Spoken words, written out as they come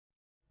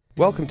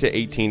Welcome to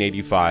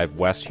 1885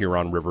 West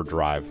Huron River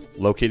Drive,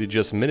 located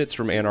just minutes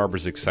from Ann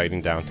Arbor's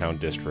exciting downtown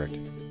district.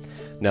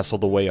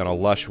 Nestled away on a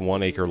lush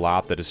 1-acre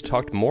lot that is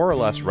tucked more or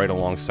less right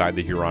alongside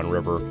the Huron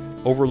River,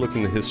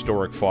 overlooking the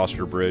historic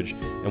Foster Bridge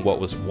and what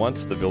was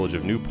once the village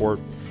of Newport,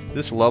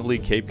 this lovely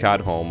Cape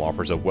Cod home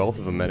offers a wealth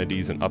of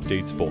amenities and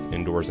updates both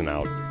indoors and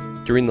out.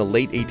 During the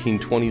late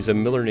 1820s, a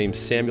miller named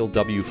Samuel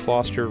W.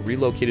 Foster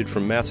relocated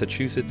from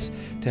Massachusetts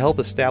to help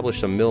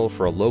establish a mill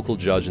for a local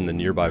judge in the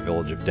nearby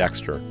village of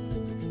Dexter.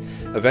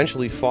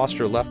 Eventually,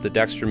 Foster left the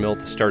Dexter mill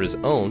to start his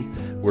own,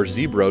 where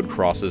Zeb Road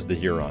crosses the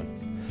Huron.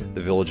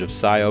 The village of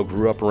Scioto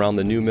grew up around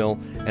the new mill,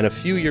 and a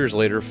few years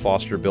later,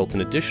 Foster built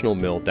an additional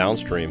mill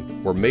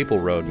downstream where Maple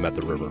Road met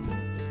the river.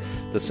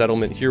 The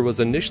settlement here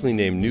was initially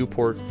named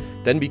Newport,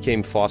 then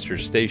became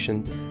Foster's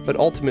Station, but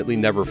ultimately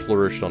never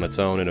flourished on its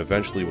own and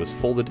eventually was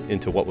folded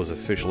into what was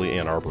officially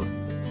Ann Arbor.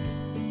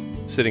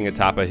 Sitting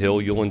atop a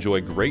hill, you'll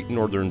enjoy great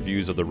northern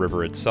views of the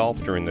river itself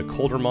during the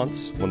colder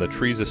months when the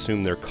trees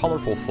assume their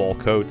colorful fall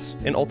coats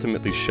and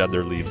ultimately shed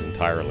their leaves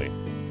entirely.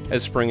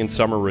 As spring and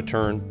summer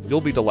return, you'll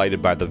be delighted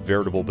by the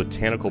veritable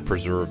botanical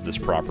preserve this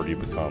property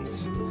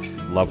becomes.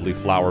 Lovely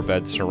flower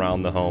beds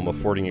surround the home,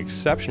 affording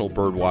exceptional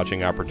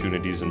birdwatching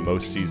opportunities in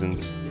most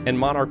seasons, and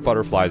monarch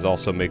butterflies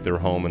also make their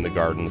home in the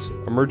gardens,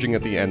 emerging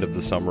at the end of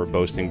the summer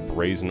boasting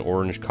brazen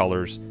orange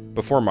colors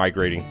before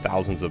migrating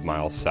thousands of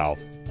miles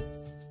south.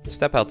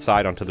 Step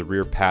outside onto the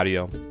rear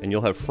patio, and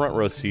you'll have front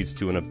row seats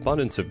to an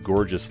abundance of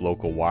gorgeous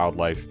local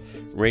wildlife,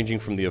 ranging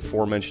from the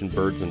aforementioned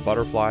birds and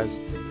butterflies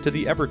to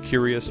the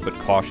ever-curious but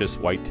cautious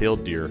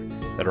white-tailed deer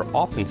that are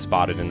often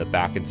spotted in the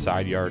back and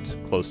side yards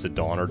close to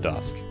dawn or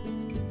dusk.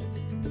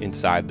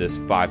 Inside this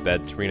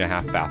 5-bed,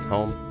 3.5-bath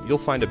home, you'll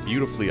find a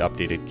beautifully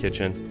updated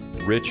kitchen,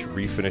 rich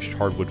refinished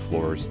hardwood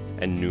floors,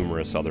 and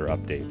numerous other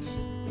updates.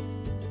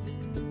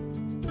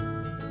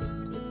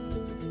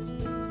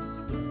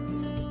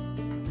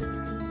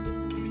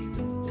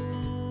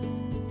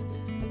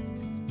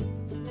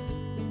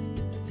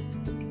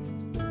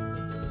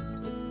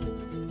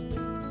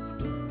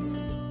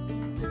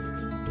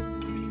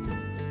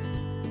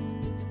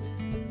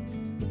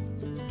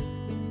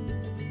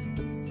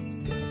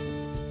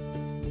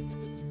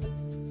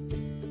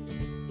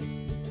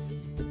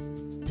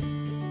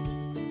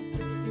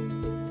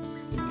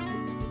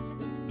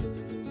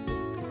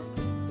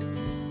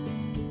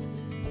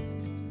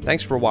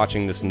 Thanks for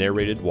watching this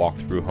narrated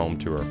walkthrough home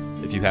tour.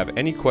 If you have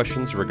any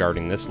questions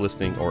regarding this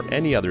listing or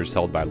any others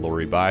held by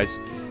Laurie Buys,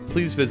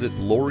 please visit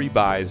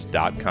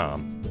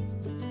lauriebuys.com.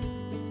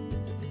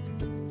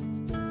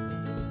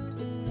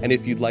 And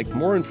if you'd like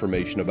more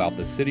information about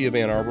the city of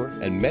Ann Arbor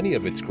and many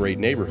of its great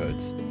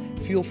neighborhoods,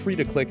 feel free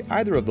to click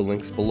either of the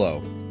links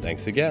below.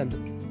 Thanks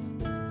again.